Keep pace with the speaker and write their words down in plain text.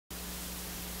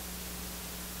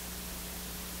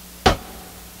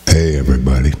Hey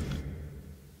everybody.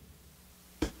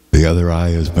 The other eye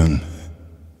has been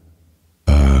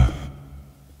a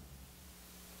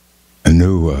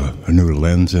new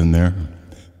lens in there.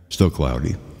 Still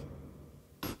cloudy.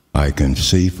 I can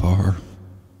see far.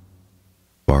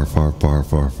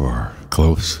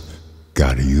 Close.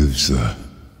 Got to use the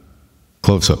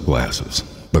close-up glasses.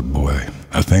 But boy,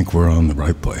 I think we're on the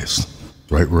right place,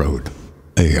 right road.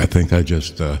 Hey, I think I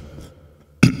just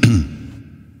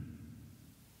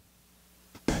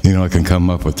I can come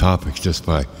up with topics just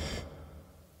by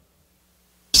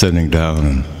sitting down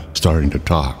and starting to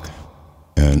talk.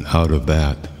 And out of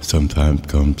that, sometimes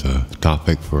comes a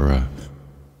topic for a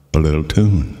little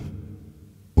tune.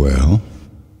 Well,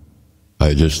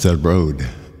 I just said road.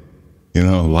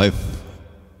 Life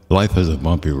is a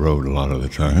bumpy road a lot of the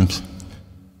times.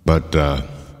 But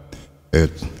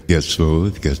it gets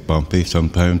smooth, gets bumpy.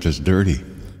 Sometimes it's dirty,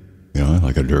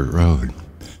 like a dirt road.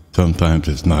 Sometimes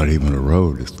it's not even a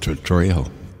road, it's a trail.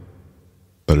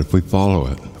 But if we follow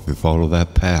it, if we follow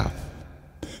that path,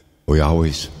 we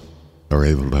always are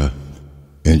able to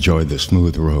enjoy the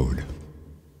smooth road.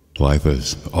 Life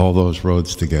is all those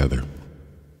roads together.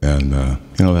 And,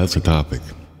 that's a topic.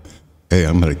 Hey,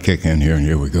 I'm going to kick in here, and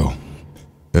here we go.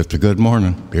 It's a good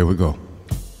morning. Here we go.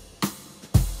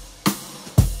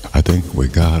 I think we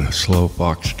got a slow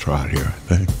foxtrot here, I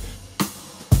think.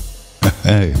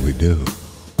 Hey, we do.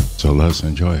 So let's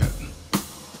enjoy it.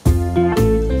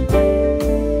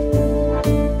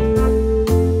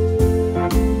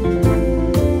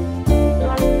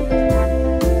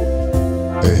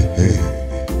 Hey,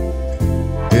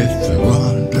 it's a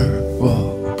wonderful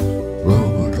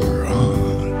road we're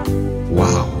on.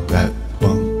 Wow, that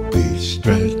bumpy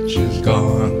stretch is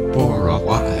gone for a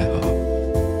while.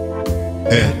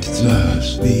 It's a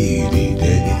speedy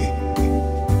day.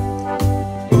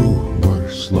 Ooh, we're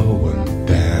slowing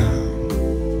down.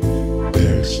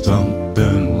 There's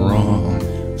something wrong,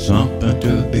 something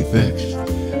to be fixed,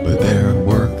 but they're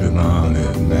working on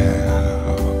it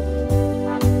now.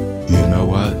 You know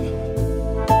what?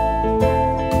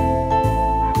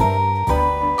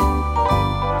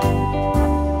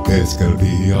 It's gonna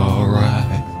be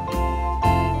alright,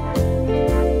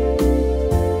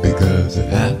 because it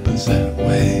happens that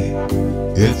way.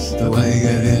 It's the way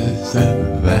it is,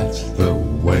 and that's the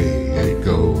way it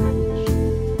goes.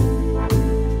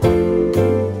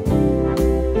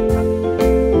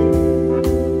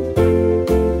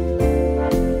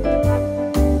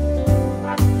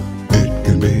 It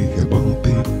can be a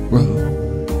bumpy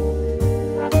road.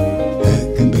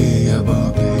 It can be a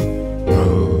bumpy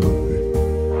road.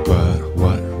 But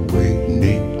what we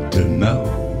need to know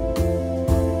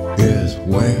is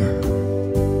where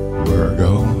we're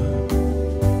going.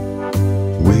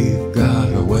 We've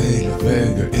got a way to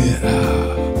figure it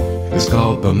out. It's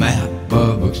called the map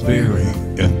of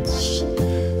experience.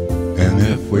 And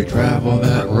if we travel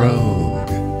that road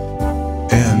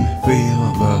and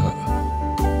feel the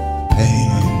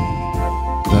pain,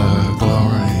 the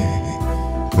glory,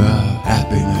 the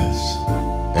happiness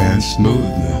and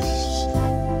smoothness,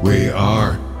 we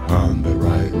are on the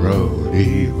right road,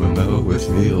 even though it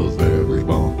feels very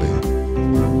bumpy.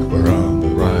 We're on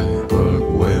the right road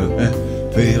when it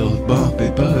feels bumpy,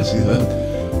 buzzy, but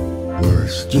we're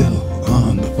still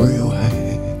on the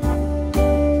freeway.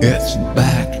 It's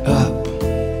backed up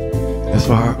as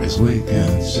far as we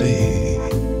can see,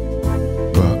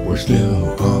 but we're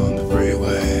still on the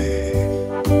freeway.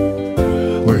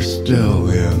 We're still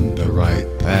in the right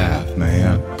path,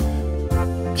 man.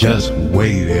 Just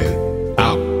wait it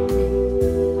out.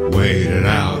 Wait it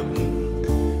out,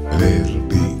 and it'll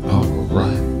be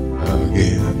alright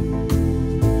again.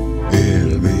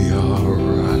 It'll be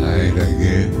alright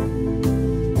again,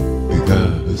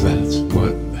 because that's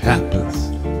what happens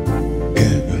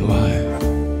in life.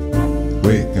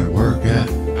 We can work it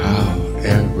out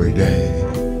every day,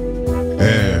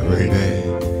 every day,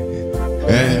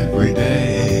 every day.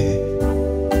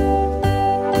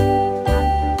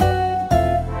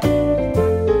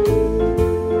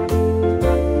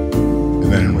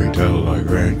 Then we tell our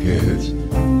grandkids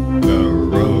the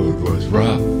road was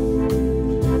rough,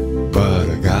 but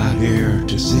I got here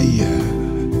to see ya.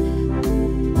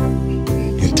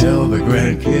 You tell the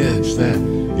grandkids that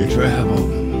you traveled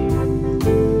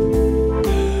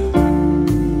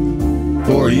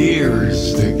for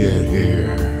years to get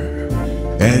here,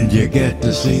 and you get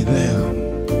to see them.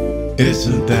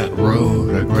 Isn't that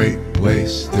road a great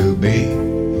place to be?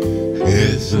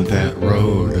 Isn't that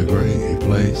road a great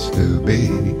place to be?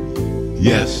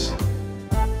 Yes,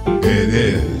 it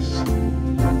is.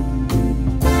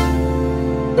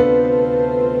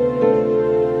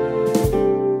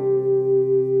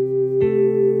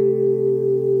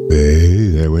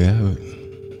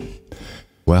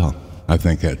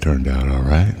 think that turned out all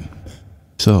right.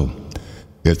 So,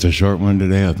 it's a short one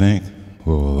today, I think.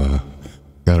 We'll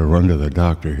got to run to the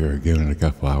doctor here again in a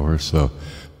couple hours, so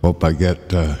hope I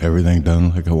get everything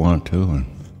done like I want to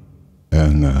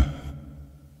and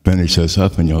finish this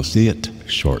up, and you'll see it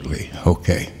shortly.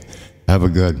 Okay. Have a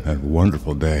good and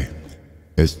wonderful day.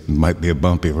 It might be a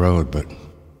bumpy road, but as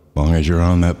long as you're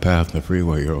on that path, the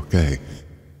freeway, you're okay.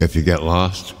 If you get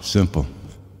lost, simple.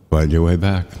 Find your way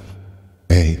back.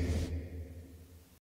 Hey.